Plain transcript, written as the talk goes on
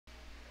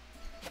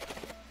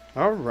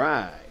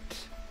Alright.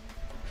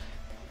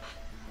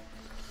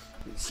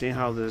 Let's see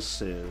how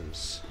this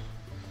is.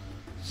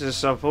 This is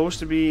supposed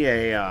to be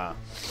a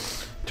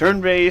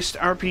turn-based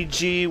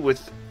RPG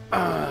with...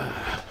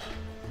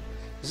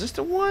 is this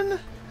the one? I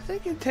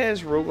think it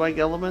has roguelike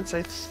elements,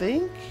 I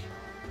think.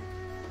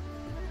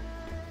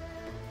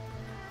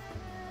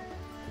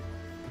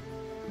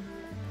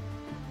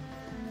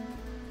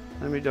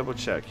 Let me double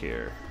check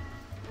here.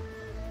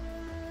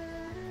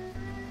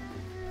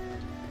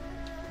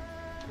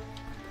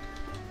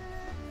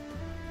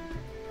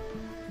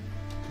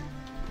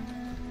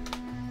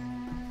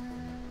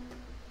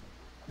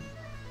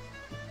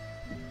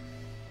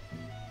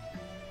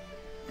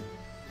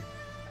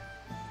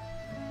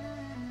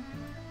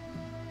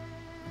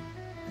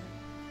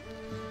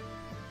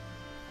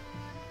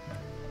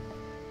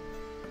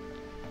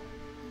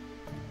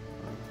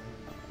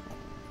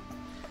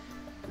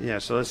 Yeah,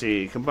 so let's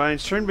see.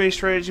 Combines turn-based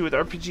strategy with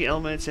RPG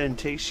elements and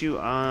takes you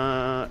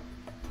at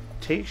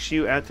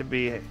the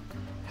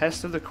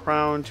behest of the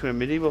crown to a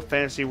medieval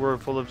fantasy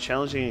world full of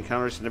challenging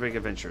encounters and epic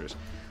adventures.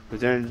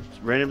 Within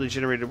randomly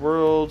generated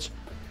worlds,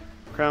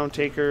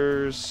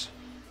 Crowntakers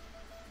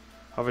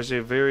offers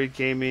a varied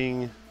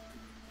gaming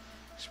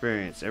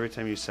experience every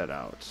time you set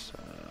out.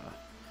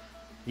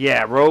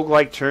 Yeah,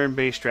 roguelike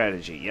turn-based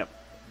strategy. Yep,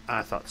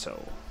 I thought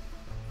so.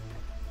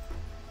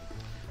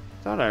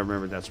 Thought I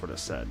remembered that's what it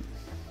said.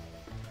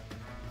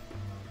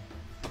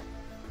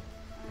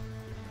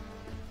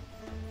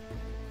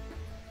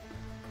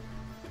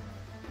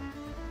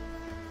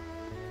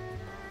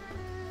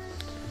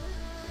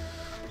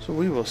 So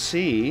we will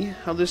see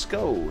how this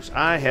goes.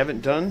 I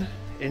haven't done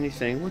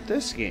anything with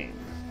this game.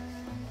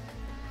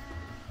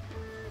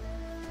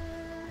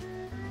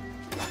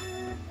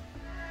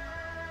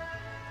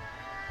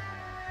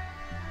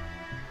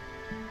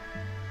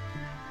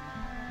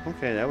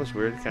 Okay, that was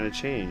weird. It kind of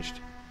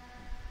changed.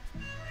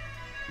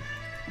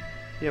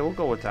 Yeah, we'll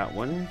go with that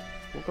one.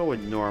 We'll go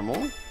with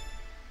normal.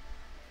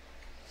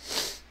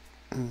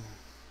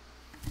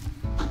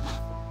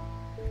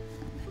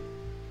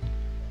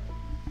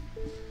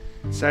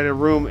 Inside a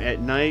room at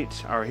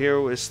night, our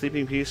hero is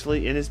sleeping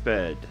peacefully in his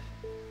bed.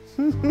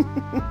 Well,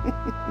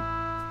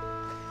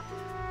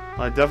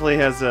 it definitely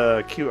has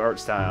a cute art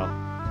style.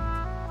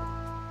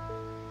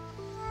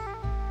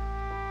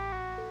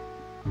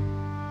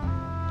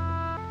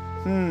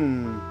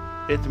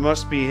 It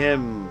must be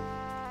him.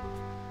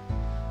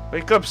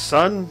 Wake up,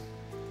 son.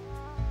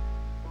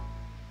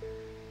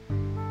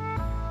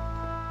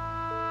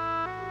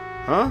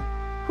 Huh?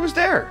 Who's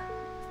there?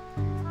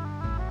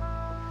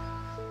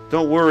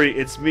 Don't worry,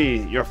 it's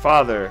me, your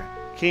father,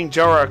 King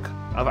Jarok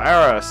of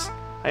Aras.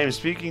 I am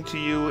speaking to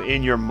you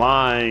in your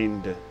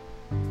mind.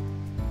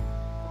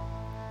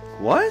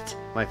 What?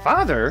 My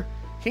father?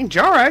 King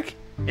Jarok?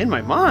 In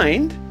my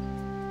mind?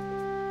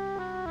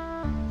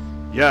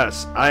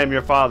 Yes, I am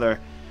your father,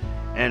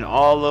 and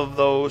all of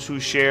those who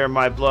share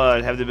my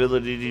blood have the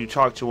ability to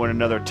talk to one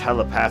another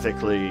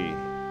telepathically.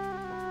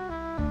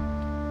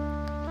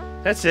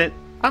 That's it.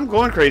 I'm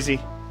going crazy.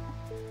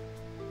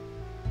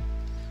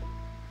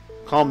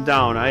 Calm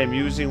down. I am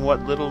using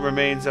what little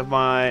remains of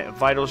my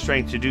vital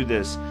strength to do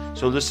this,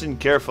 so listen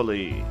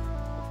carefully.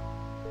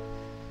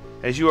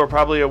 As you are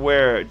probably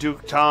aware,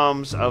 Duke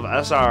Toms of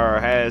Asar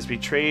has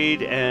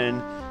betrayed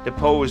and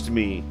deposed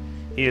me.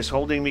 He is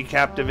holding me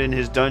captive in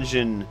his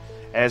dungeon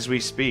as we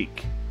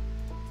speak.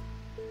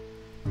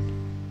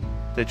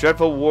 The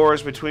dreadful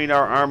wars between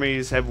our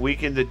armies have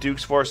weakened the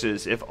Duke's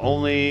forces, if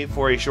only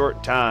for a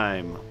short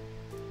time.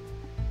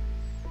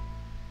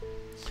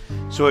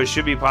 So it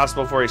should be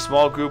possible for a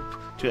small group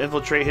to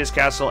infiltrate his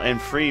castle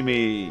and free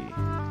me.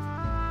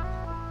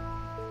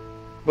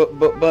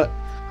 But,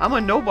 I'm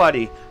a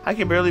nobody. I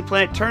can barely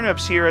plant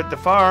turnips here at the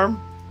farm.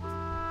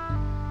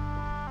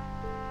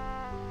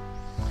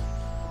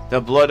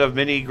 The blood of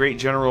many great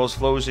generals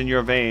flows in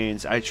your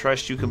veins. I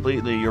trust you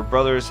completely. Your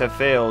brothers have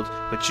failed,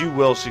 but you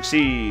will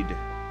succeed.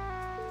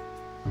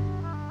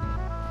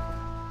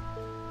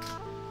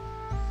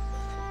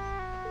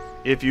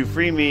 If you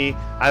free me,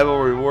 I will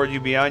reward you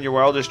beyond your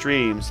wildest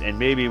dreams, and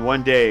maybe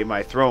one day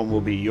my throne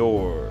will be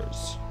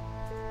yours.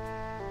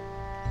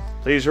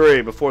 Please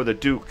hurry before the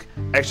Duke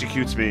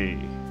executes me.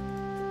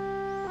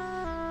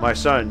 My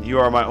son, you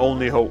are my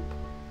only hope.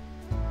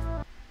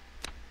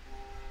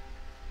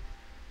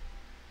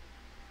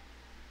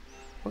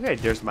 Okay,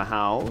 there's my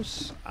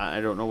house. I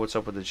don't know what's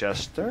up with the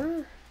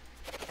jester.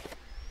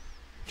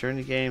 Turn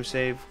the game,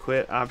 save,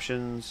 quit,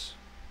 options.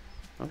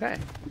 Okay.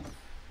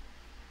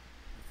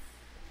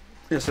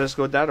 Yes, let's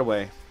go that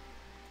way.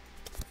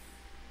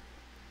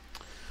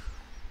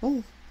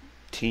 Oh,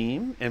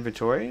 team,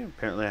 inventory.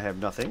 Apparently I have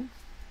nothing.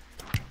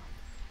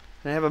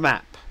 And I have a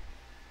map.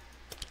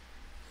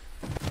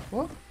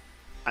 Well,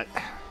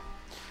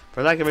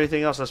 for lack of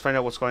anything else, let's find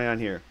out what's going on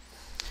here.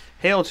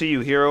 Hail to you,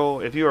 hero.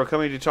 If you are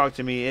coming to talk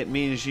to me, it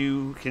means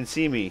you can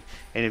see me.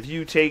 And if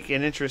you take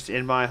an interest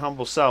in my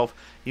humble self,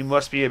 you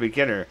must be a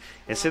beginner.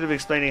 Instead of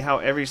explaining how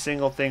every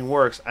single thing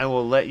works, I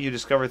will let you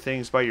discover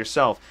things by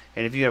yourself.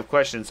 And if you have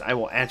questions, I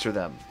will answer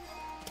them.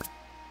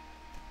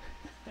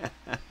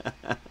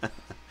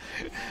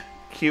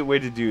 Cute way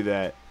to do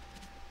that.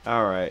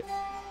 Alright.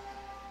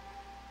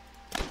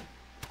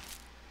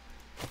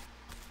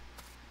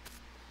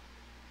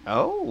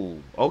 Oh,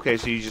 okay,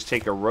 so you just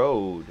take a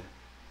road.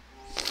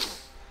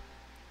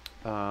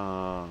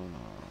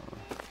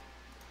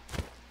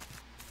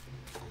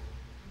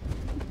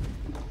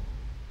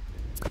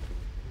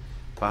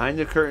 Behind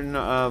the curtain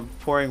of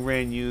pouring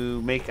rain,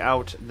 you make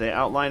out the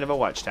outline of a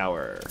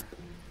watchtower.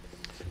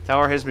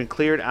 Tower has been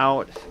cleared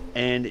out,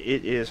 and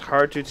it is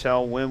hard to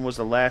tell when was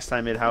the last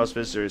time it housed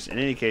visitors. In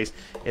any case,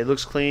 it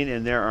looks clean,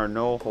 and there are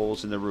no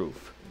holes in the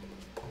roof.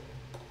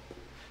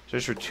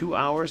 Search for 2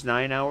 hours,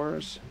 9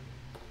 hours.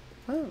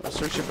 Oh, let's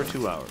search it for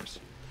 2 hours.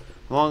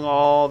 Among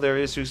all there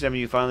is to examine,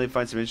 you finally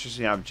find some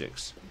interesting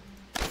objects.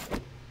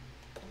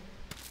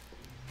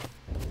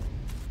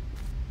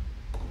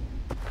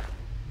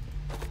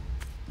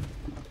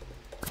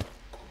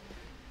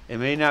 It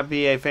may not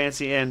be a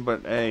fancy inn,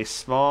 but a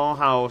small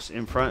house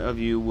in front of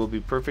you will be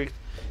perfect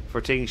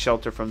for taking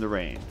shelter from the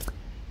rain.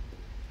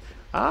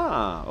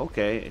 Ah,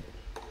 okay.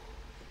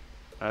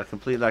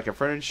 Complete lack of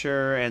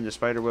furniture, and the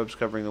spider webs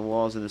covering the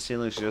walls and the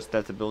ceiling suggest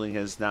that the building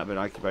has not been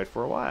occupied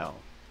for a while.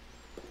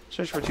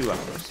 Search for 2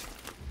 hours.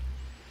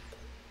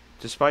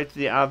 Despite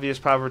the obvious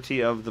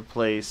poverty of the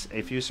place,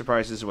 a few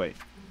surprises await.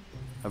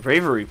 A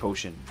bravery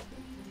potion.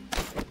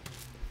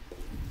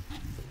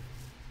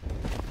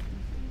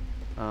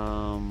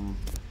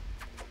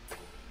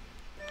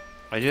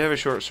 I do have a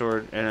short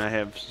sword, and I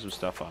have some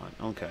stuff on.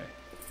 Okay.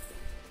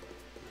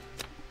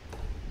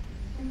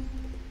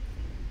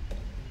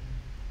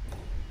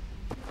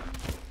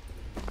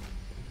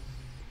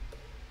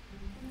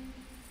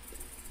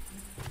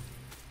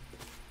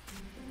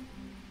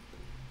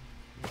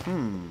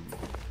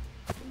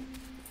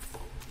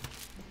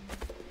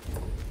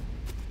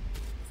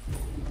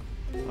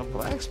 A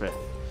blacksmith.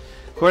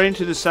 According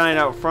to the sign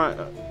out front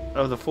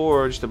of the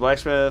forge, the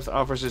blacksmith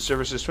offers his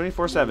services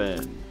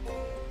 24/7.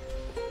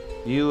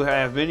 You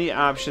have many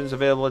options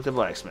available at the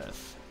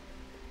blacksmith.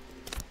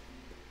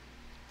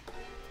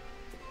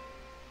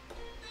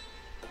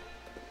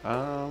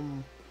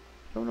 Don't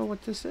know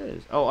what this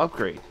is. Oh,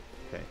 upgrade.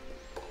 Okay.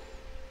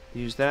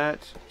 Use that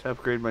to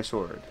upgrade my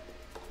sword.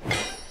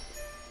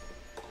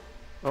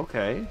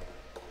 Okay.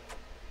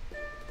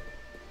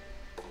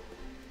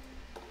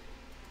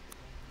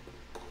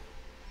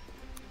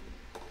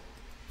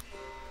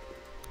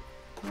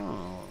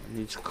 Oh, it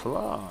needs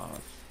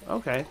cloth.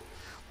 Okay.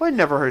 Well, it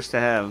never hurts to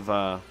have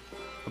a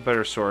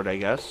better sword, I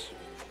guess.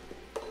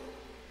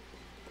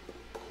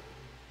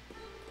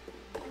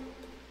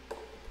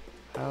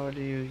 How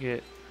do you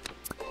get...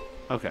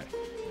 Okay.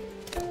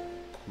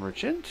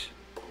 Merchant?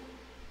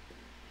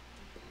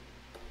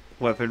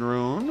 Weapon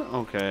rune.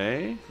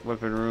 Okay.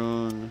 Weapon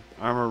rune.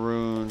 Armor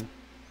rune.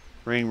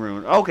 Ring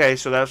rune. Okay,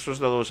 so that's what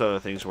those other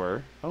things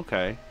were.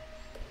 Okay.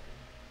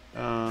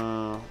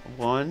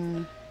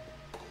 1...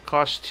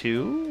 Cost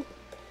 2?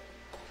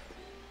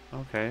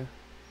 Okay.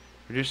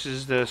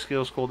 Reduces the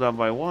skills cooldown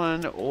by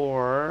 1,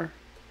 or...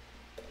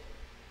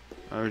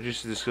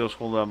 reduces the skills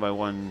cooldown by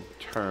 1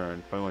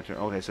 turn.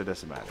 Okay, so it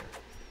doesn't matter.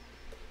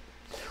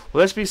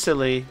 Well, let's be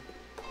silly.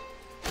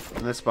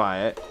 And let's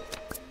buy it.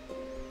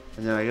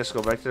 And then I guess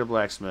go back to the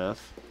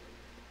blacksmith.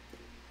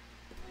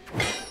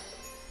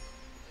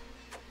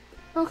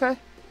 Okay.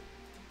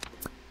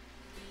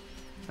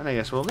 And I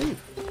guess we'll leave.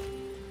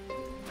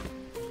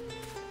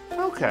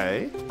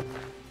 Okay.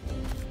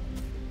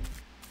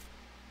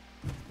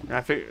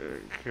 I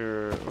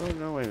figure... Oh,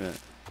 no, wait a minute.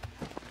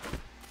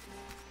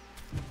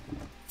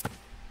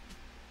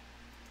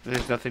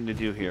 There's nothing to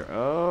do here.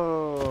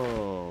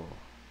 Oh.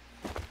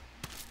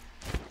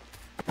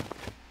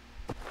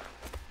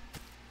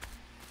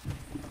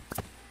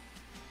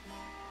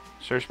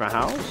 Search my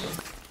house?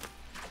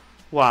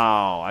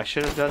 Wow, I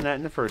should have done that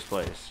in the first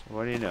place.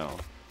 What do you know?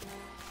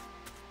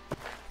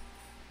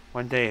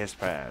 1 day has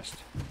passed.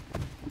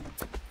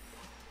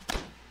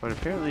 But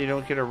apparently you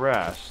don't get a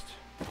rest.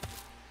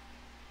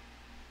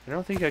 I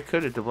don't think I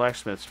could at the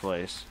blacksmith's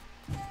place.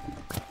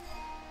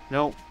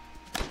 Nope.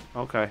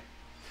 Okay.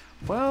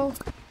 Well...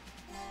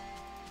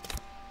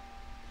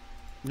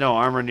 No,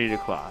 armor needed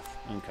cloth.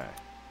 Okay.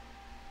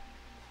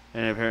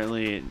 And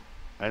apparently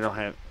I don't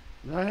have...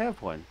 No, I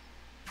have one.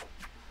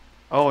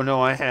 Oh,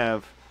 no, I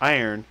have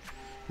iron.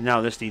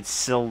 Now this needs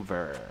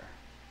silver.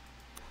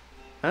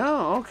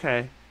 Oh,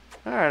 okay.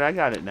 Alright, I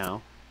got it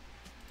now.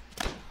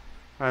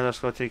 Alright, let's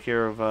go take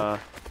care of,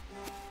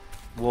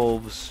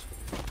 wolves.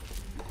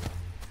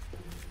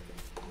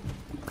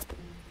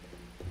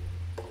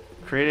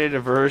 Create a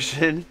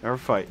diversion or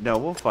fight. No,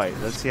 we'll fight.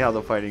 Let's see how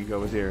the fighting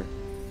goes here.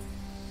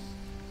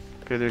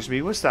 Okay, there's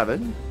me with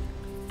 7.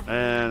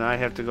 And I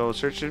have to go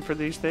searching for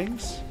these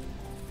things.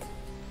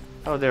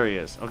 Oh, there he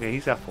is. Okay,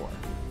 he's got 4.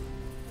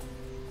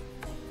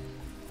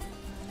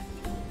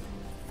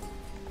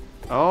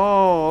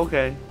 Oh,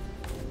 okay.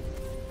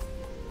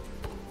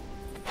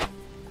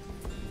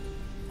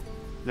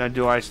 Now,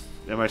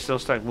 am I still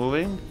stuck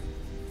moving?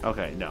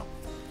 Okay, no.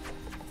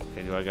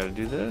 Okay, do I gotta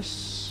do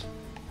this?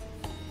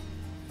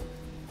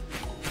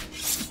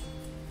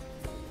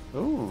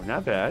 Ooh,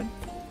 not bad.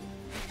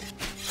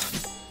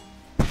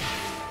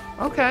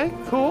 Okay,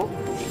 cool.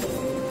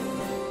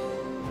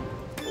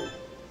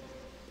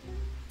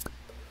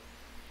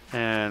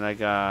 And I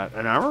got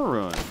an armor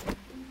rune.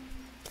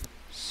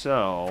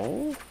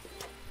 So...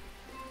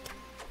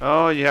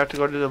 Oh, you have to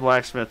go to the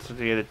blacksmith to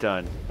get it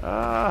done.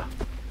 Ah.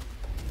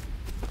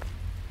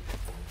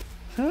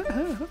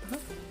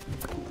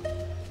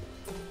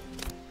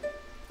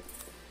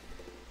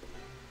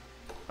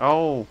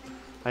 Oh,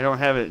 I don't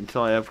have it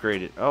until I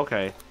upgrade it.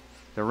 Okay.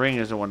 The ring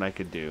is the one I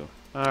could do.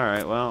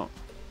 Alright, well.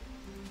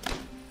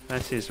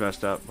 That seems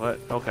messed up, but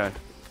okay.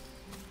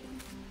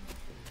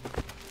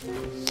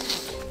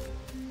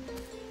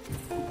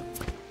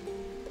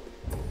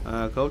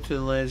 Go to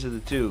the lands of the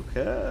Duke.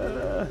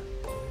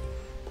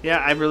 Yeah,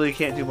 I really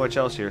can't do much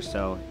else here,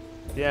 so...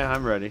 Yeah,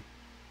 I'm ready.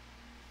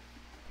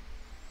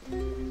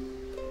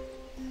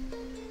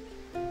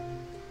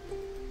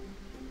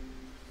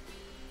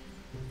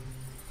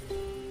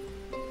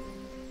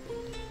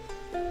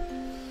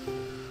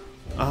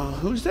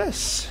 Who's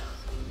this?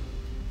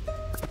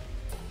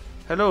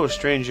 Hello,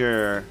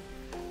 stranger.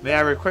 May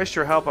I request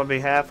your help on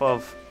behalf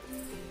of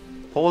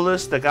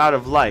Polus, the god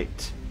of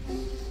light?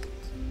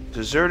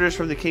 Deserters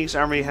from the king's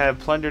army have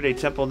plundered a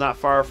temple not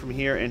far from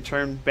here and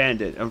turned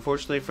bandit.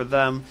 Unfortunately for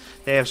them,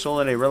 they have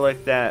stolen a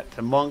relic that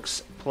the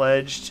monks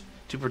pledged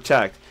to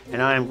protect,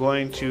 and I am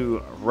going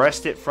to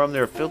wrest it from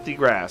their filthy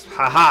grasp.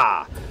 Ha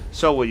ha!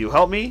 So will you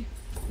help me?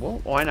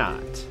 Well, why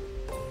not?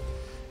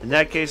 In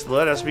that case,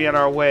 let us be on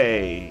our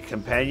way.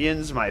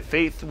 Companions, my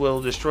faith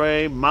will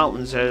destroy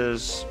mountains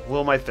as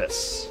will my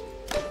fists.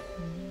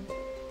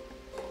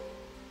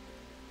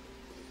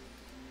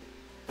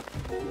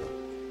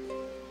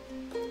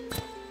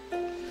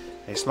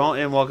 A small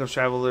inn welcomes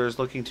travelers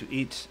looking to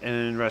eat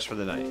and rest for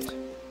the night.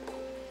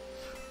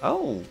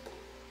 Oh.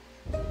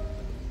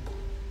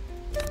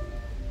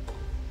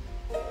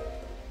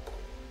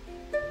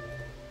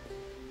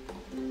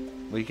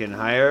 We can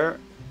hire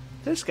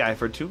this guy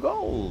for 2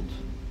 gold.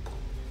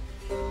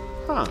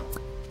 Huh.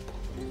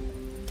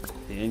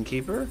 The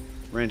innkeeper.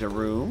 Rent a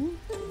room.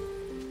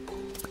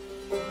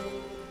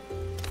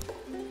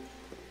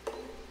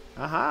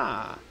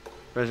 Aha.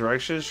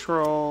 Resurrection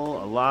scroll.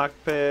 A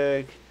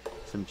lockpick.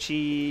 Some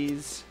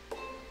cheese.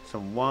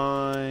 Some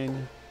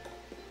wine.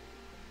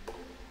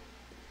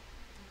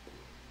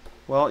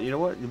 Well, you know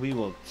what? We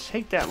will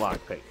take that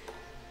lockpick.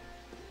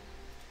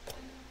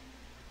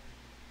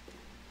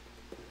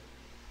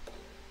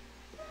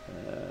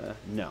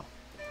 No.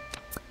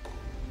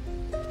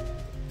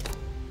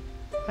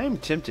 I am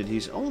tempted.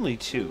 He's only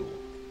 2.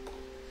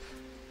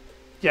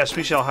 Yes,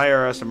 we shall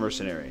hire us a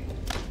mercenary.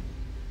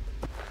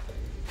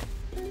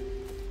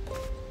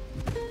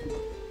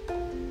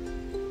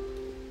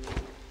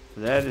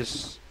 That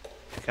is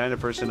the kind of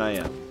person I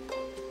am.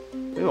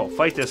 We will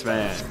fight this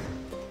man.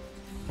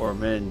 Or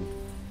men.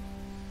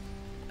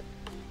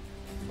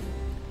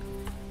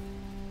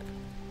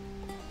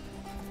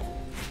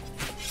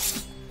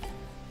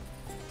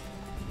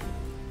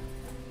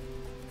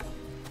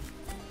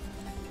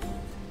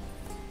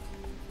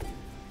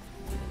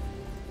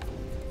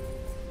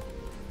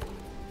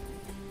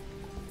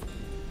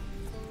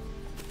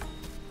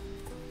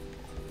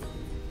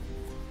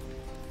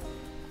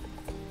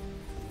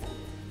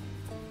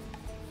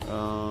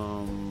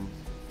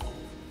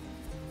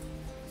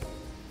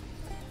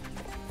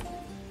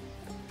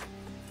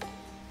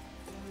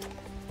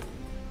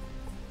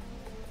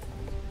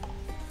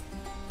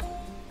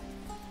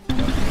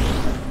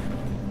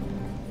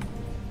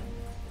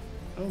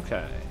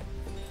 Okay.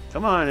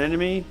 Come on,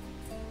 enemy.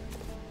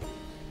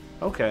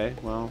 Okay,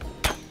 well.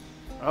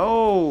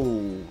 Oh!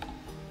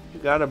 You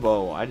got a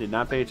bow. I did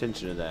not pay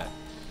attention to that.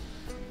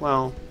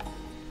 Well.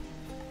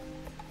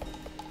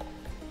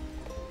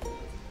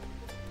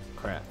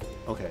 Crap.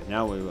 Okay,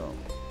 now we will.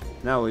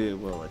 Now we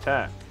will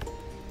attack.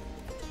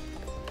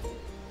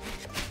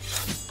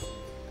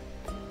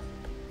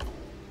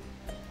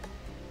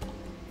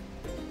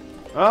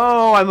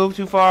 Oh, I moved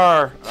too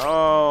far.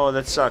 Oh,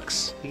 that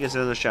sucks. He gets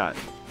another shot.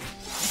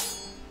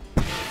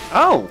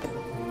 Oh!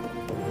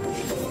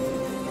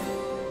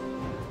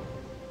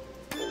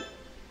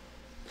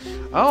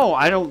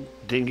 Oh,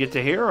 didn't get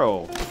the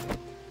hero.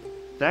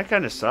 That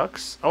kind of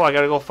sucks. Oh, I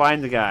gotta go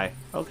find the guy.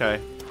 Okay.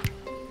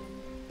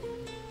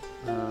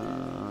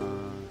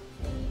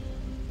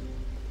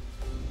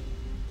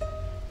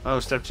 Oh,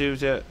 step 2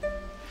 to...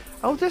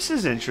 Oh, this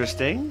is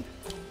interesting.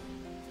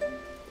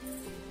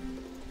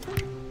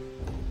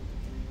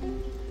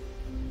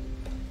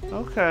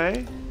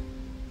 Okay.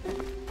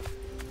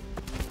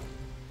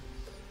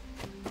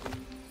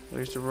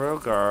 There's the royal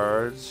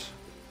guards.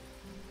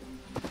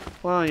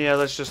 Well, yeah,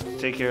 let's just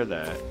take care of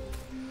that.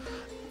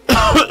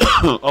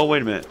 Oh,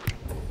 wait a minute.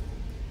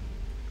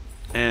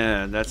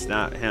 And that's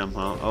not him,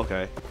 huh?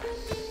 Okay.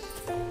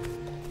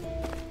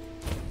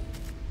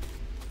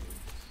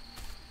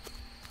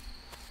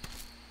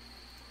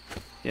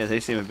 Yeah, they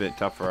seem a bit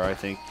tougher. I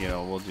think, you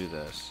know, we'll do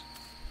this.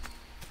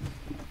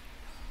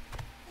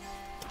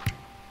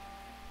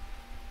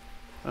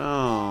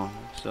 Oh,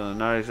 so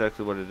not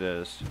exactly what it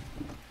is.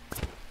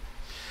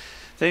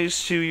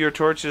 Thanks to your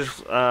torch's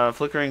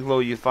flickering glow,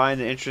 you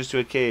find the entrance to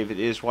a cave. It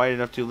is wide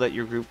enough to let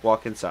your group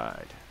walk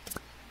inside.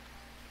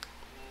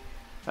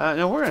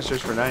 No, we're going to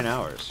search for 9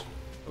 hours.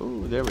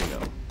 Ooh, there we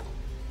go.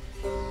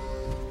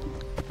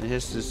 And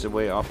this is the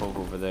way off of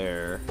over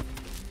there.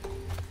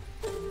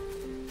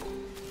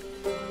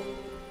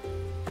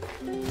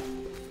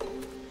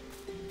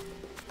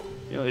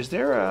 You know, is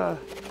there a...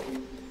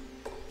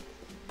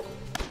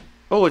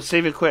 Oh, it's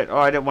save and quit. Oh,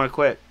 I didn't want to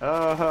quit.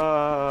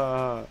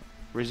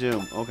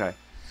 Resume. Okay.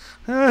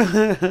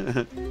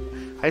 I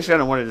just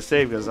kind of wanted to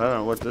save because I don't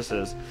know what this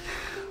is.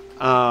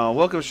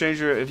 Welcome,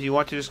 stranger. If you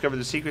want to discover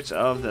the secrets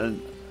of the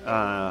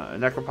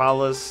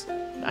necropolis...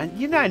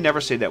 You know, I never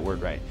say that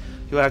word right.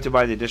 You'll have to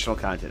buy the additional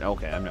content.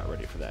 Okay, I'm not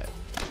ready for that.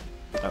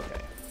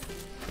 Okay.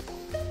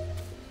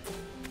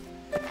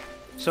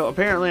 So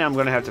apparently I'm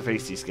going to have to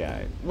face these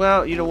guys.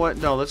 Well, you know what?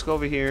 No, let's go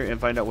over here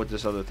and find out what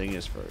this other thing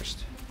is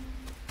first.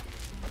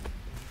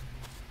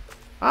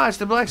 Ah, it's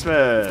the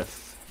blacksmith.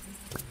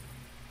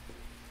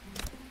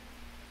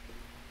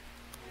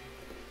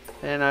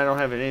 And I don't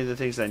have any of the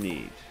things I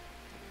need.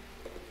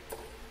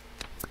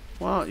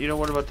 Well, you know,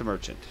 what about the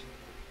merchant?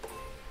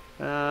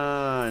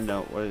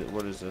 No.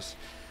 What is this?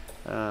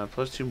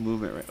 +2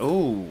 movement rate.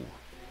 Oh.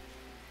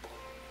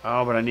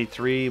 Oh, but I need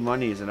 3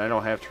 monies, and I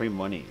don't have 3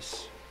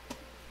 monies.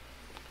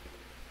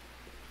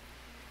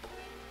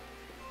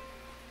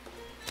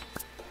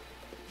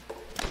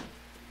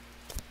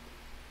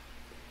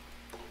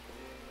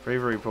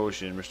 Bravery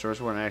potion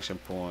restores 1 action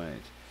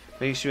point,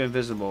 makes you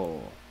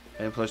invisible,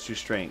 and +2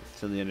 strength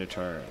till the end of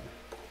turn.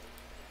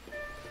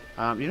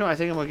 You know, I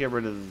think I'm gonna get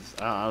rid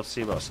of. I'll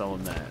see about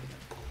selling that.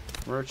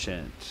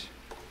 Merchant.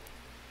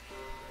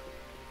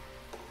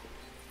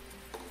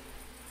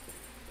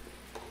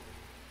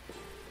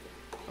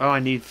 Oh, I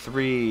need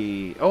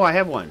 3. Oh, I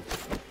have 1.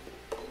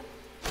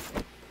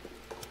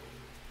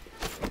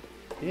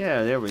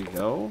 Yeah, there we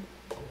go.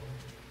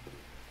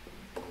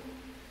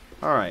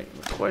 Alright,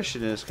 the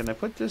question is, can I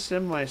put this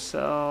in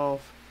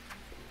myself?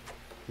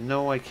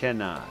 No, I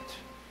cannot.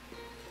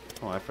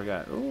 Oh, I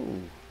forgot.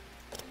 Ooh.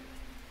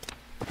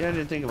 Yeah, I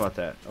didn't think about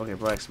that. Okay,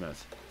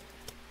 blacksmith.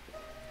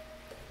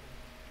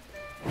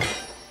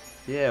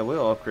 Yeah,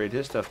 we'll upgrade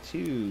his stuff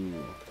too.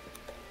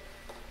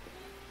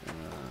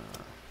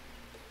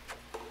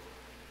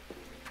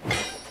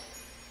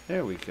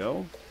 There we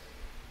go.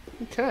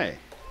 Okay.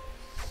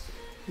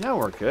 Now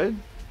we're good.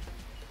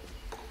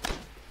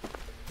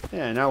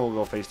 Yeah, now we'll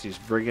go face these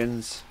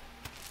brigands.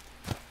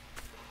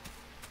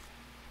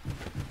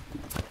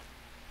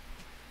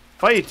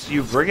 Fight,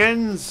 you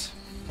brigands!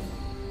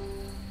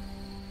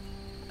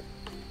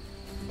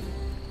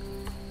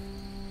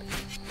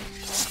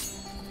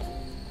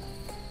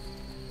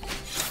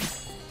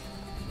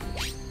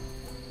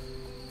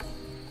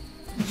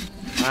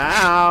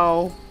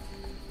 Ow!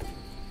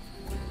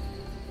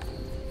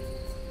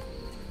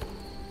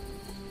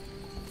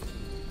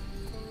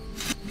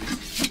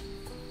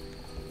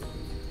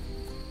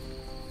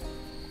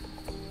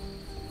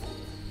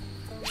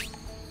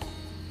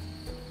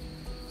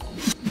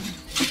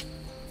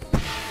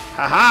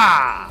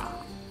 Haha!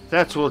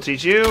 That's what will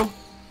teach you.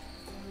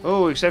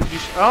 Oh, except you.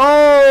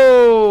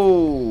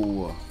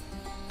 Oh!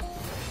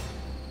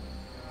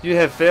 You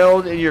have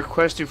failed in your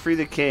quest to free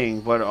the king,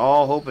 but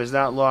all hope is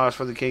not lost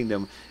for the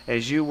kingdom,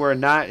 as you were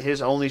not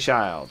his only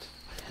child.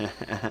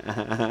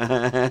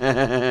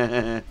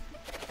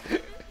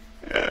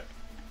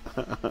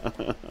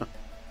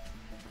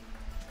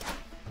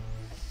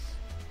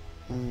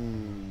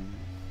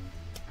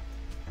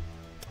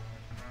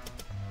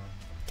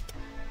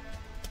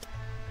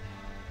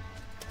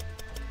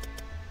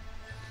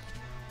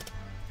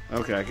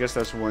 Okay, I guess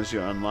that's the ones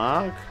you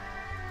unlock.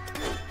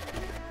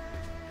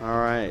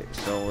 Alright,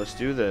 so let's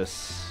do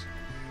this.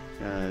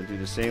 Do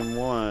the same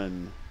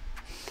one.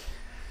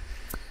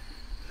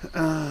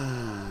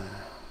 No,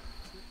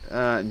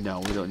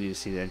 we don't need to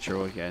see the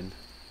intro again.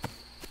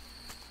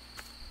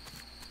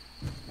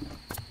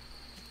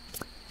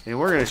 And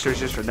we're going to search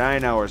this for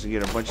 9 hours and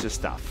get a bunch of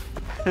stuff.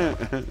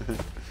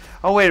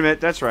 Oh, wait a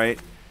minute, that's right.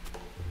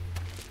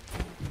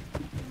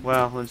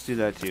 Well, let's do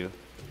that too.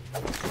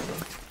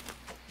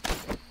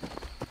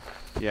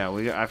 Yeah,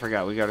 I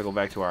forgot. We got to go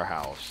back to our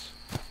house.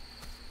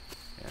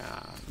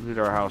 Yeah, loot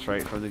our house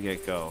right from the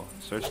get-go.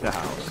 Search the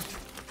house.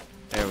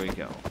 There we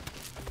go.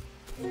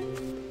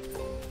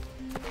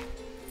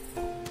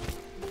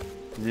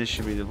 And this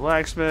should be the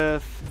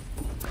blacksmith.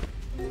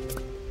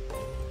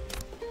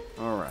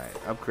 Alright,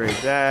 upgrade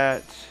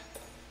that.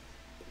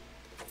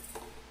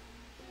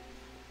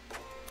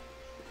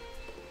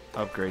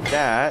 Upgrade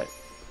that.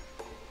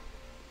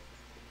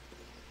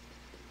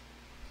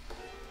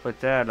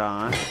 Put that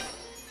on.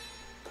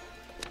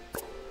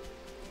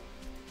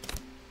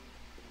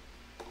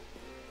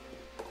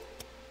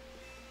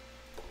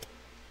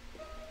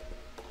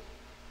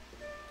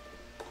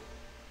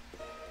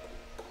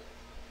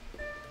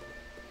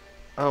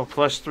 Oh,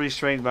 +3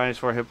 strength,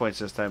 -4 hit points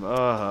this time.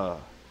 Ugh.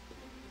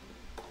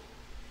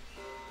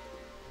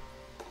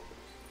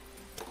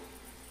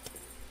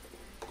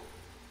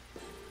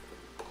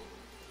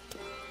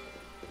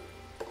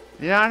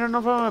 Yeah, I don't know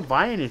if I'm gonna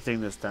buy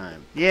anything this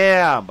time.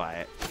 Yeah, I'll buy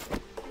it.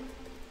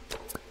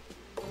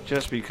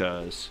 Just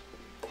because.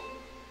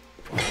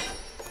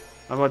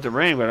 I'm about to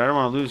ring, but I don't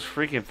want to lose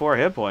freaking 4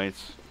 hit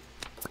points.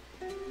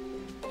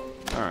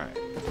 Alright.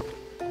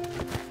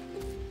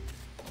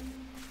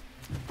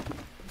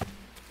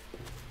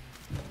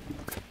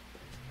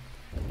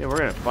 Yeah, we're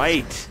gonna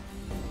fight.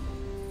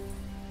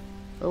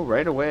 Oh,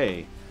 right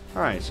away.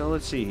 Alright, so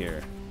let's see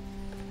here.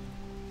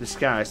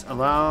 Disguise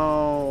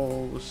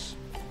allows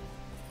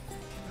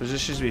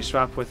positions to be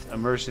swapped with a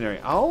mercenary.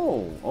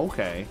 Oh,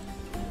 okay.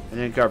 And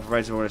then guard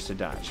provides a bonus to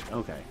dodge.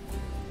 Okay.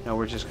 Now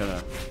we're just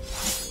gonna...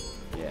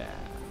 Yeah.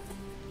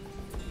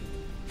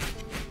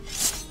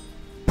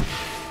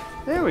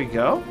 There we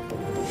go.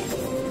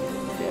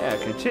 Yeah,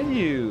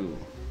 continue.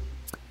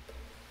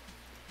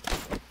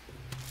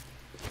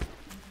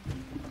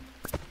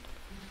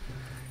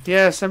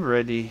 Yes, I'm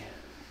ready.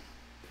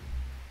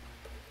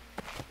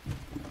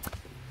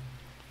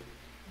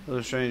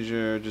 Little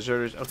stranger,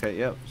 deserters. Okay,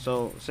 yep.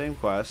 So, same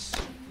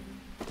quest.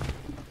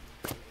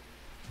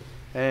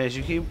 As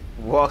you keep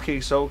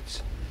walking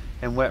soaked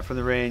and wet from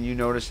the rain, you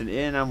notice an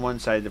inn on one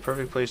side, the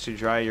perfect place to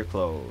dry your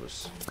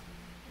clothes.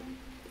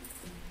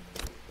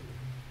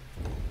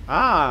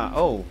 Ah,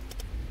 oh.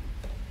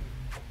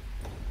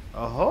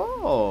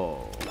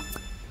 Oh.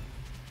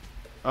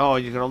 Oh,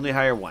 you can only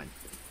hire one.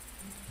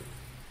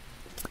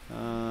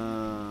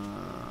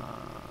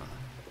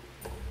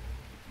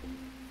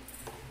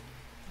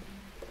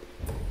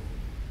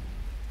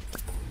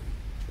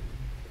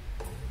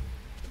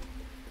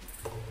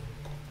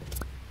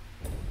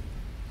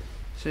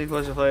 City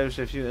close to flames,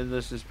 if you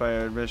enlist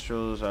inspired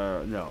minstrels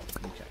are... No.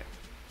 Okay.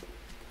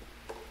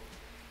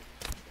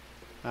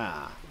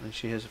 Ah, and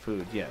she has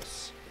food.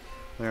 Yes.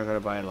 We are going to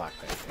buy a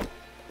lockpick.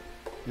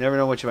 You never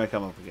know what you might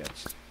come up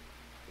against.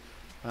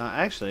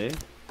 Actually...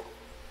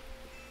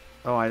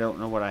 Oh, I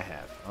don't know what I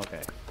have.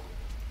 Okay.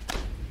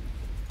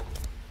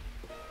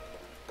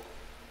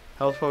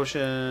 Health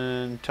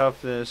potion,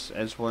 toughness,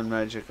 as 1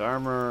 magic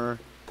armor,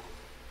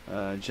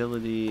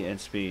 agility,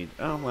 and speed.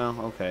 Oh, well,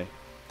 okay.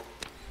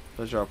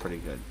 Those are all pretty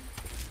good.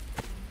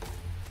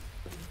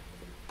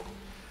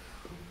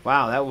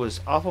 Wow, that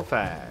was awful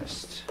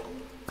fast.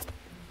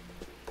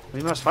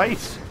 We must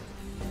fight!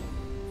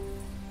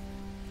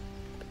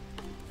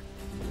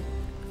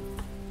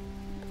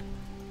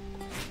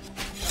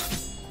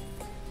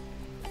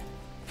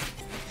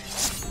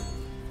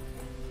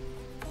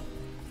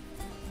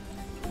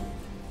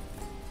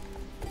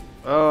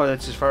 Oh,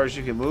 that's as far as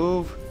you can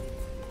move?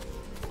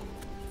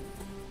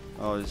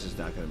 Oh, this is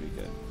not going to be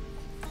good.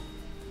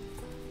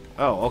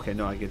 Oh, okay,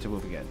 no, I get to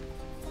move again.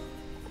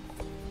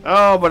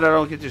 Oh, but I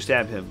don't get to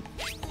stab him.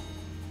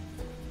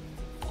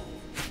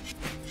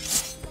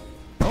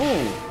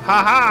 Oh,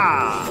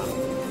 haha!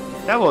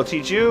 That will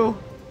teach you.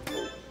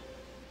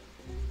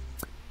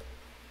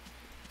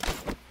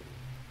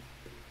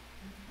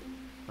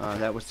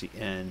 That was the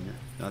inn,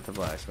 not the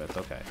blacksmith.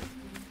 Okay.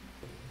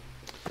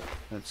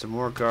 And some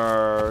more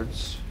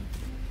guards.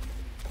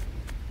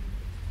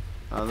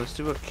 Let's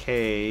do a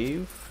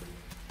cave.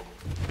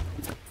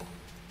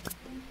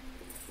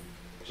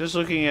 Just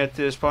looking at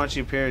this paunchy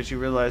appearance, you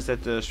realize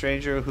that the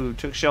stranger who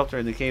took shelter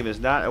in the cave is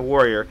not a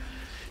warrior.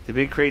 The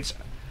big crates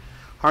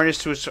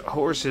harnessed to his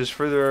horses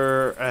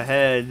further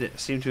ahead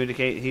seem to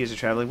indicate he is a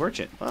traveling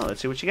merchant. Well, let's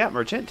see what you got,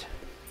 merchant.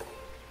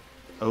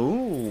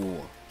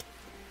 Oh.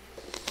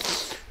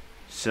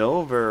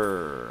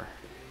 Silver.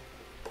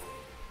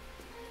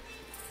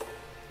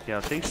 Yeah,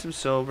 I'll take some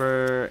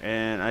silver,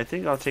 and I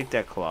think I'll take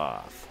that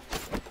cloth.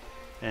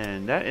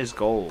 And that is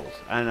gold.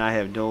 And I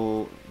have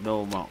no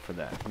amount for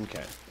that.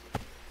 Okay.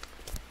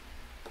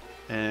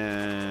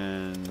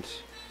 And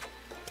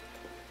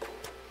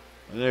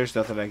there's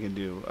nothing I can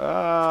do.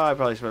 I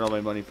probably spent all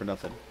my money for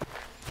nothing.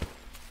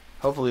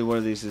 Hopefully one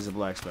of these is a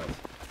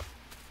blacksmith.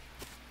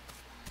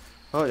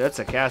 Oh, that's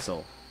a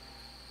castle.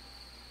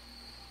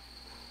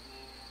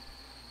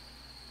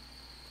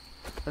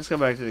 Let's go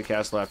back to the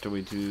castle after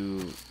we do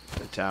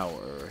the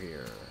tower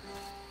here.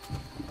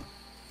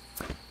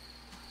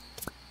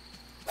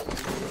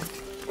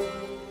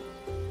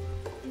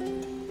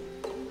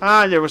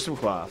 Ah, there was some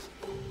cloth.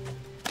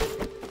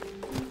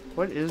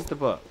 What is the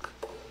book?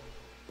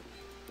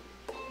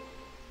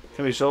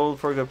 Can be sold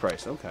for a good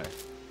price. Okay.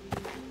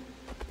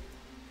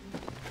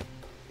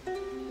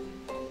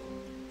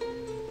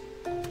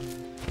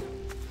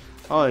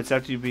 Oh, it's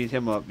after you beat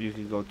him up, you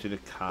can go to the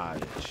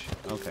cottage.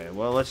 Okay,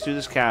 well, let's do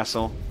this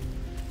castle.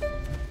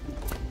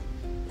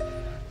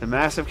 The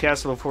massive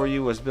castle before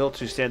you was built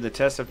to stand the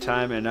test of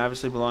time and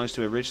obviously belongs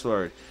to a rich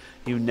lord.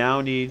 You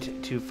now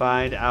need to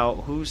find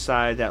out whose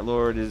side that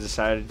lord is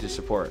decided to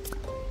support.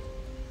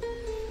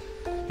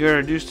 You are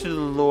introduced to the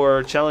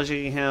lord.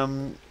 Challenging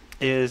him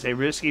is a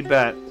risky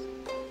bet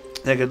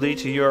that could lead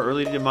to your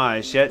early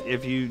demise. Yet,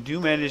 if you do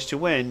manage to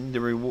win, the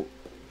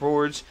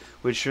rewards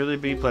would surely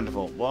be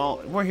plentiful.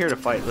 Well, we're here to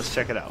fight. Let's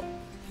check it out.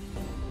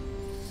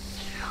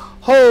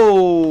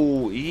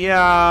 Oh,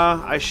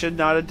 yeah, I should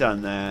not have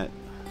done that.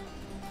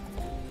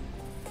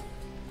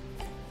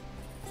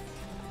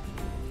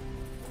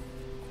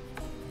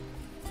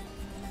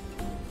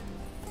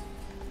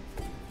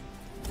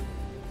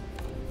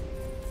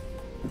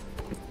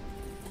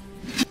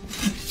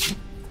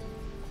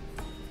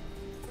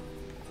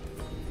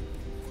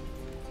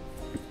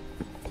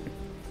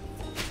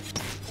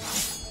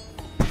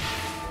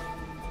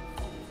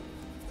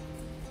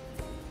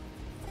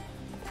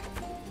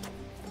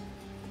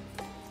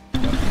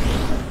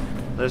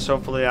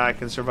 hopefully I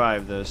can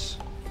survive this.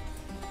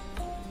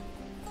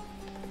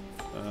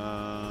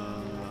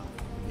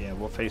 Yeah,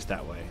 we'll face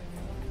that way.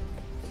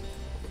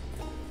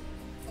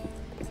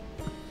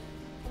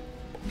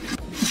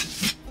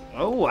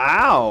 Oh,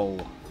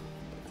 wow!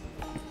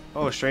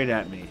 Oh, straight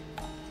at me.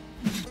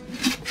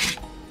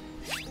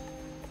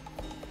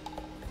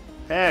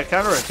 Hey,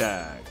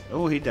 counterattack!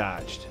 Oh, he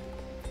dodged.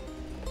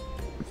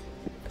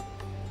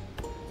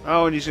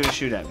 Oh, and he's gonna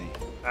shoot at me.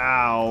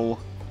 Ow!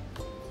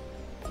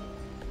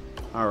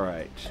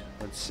 Alright,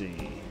 let's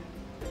see.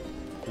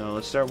 No,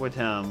 let's start with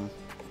him.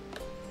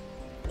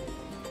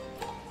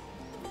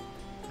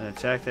 An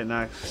attack that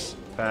knocks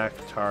back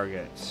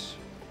targets.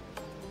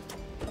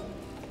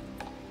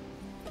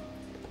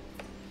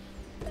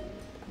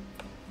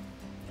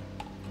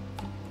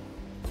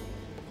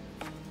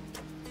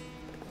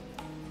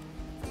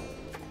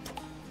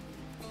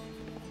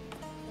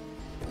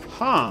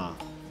 Huh.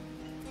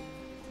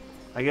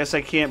 I guess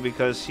I can't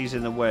because he's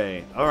in the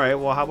way. Alright,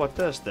 well how about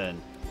this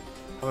then?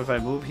 How about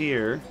if I move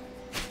here,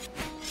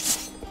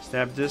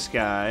 stab this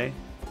guy,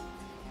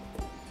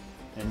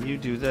 and you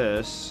do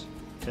this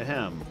to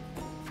him.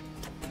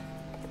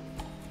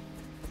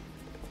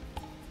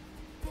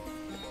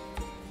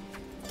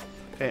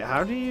 Okay,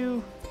 how do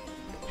you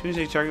choose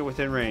a target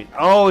within range?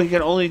 Oh, he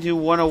can only do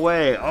one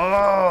away.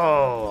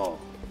 Oh!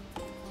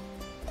 I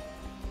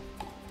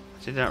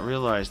did not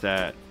realize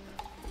that.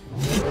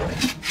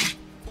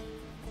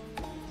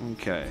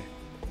 Okay.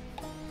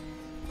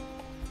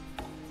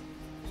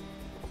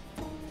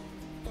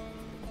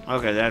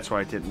 Okay, that's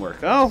why it didn't work.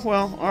 Oh,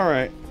 well,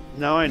 alright.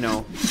 Now I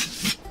know.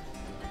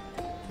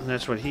 And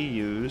that's what he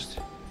used.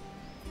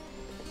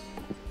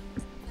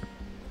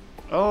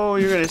 Oh,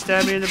 you're gonna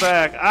stab me in the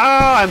back. Oh,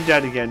 I'm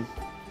dead again.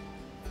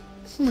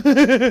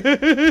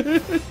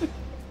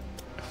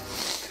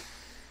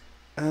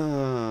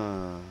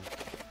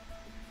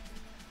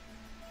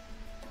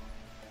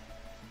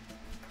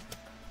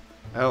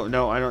 Oh,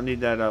 no, I don't need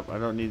that up. I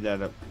don't need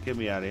that up. Get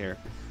me out of here.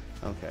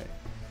 Okay.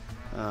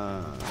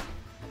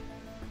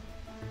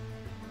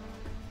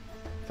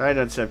 Died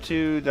on step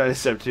 2, died on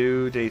step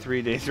 2, day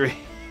 3, day 3.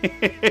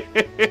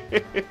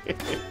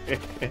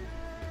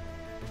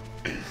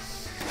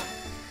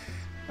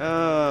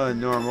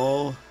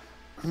 Normal.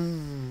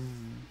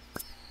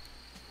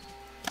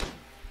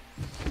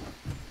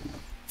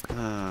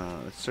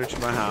 Let's search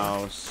my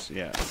house.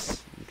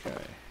 Yes.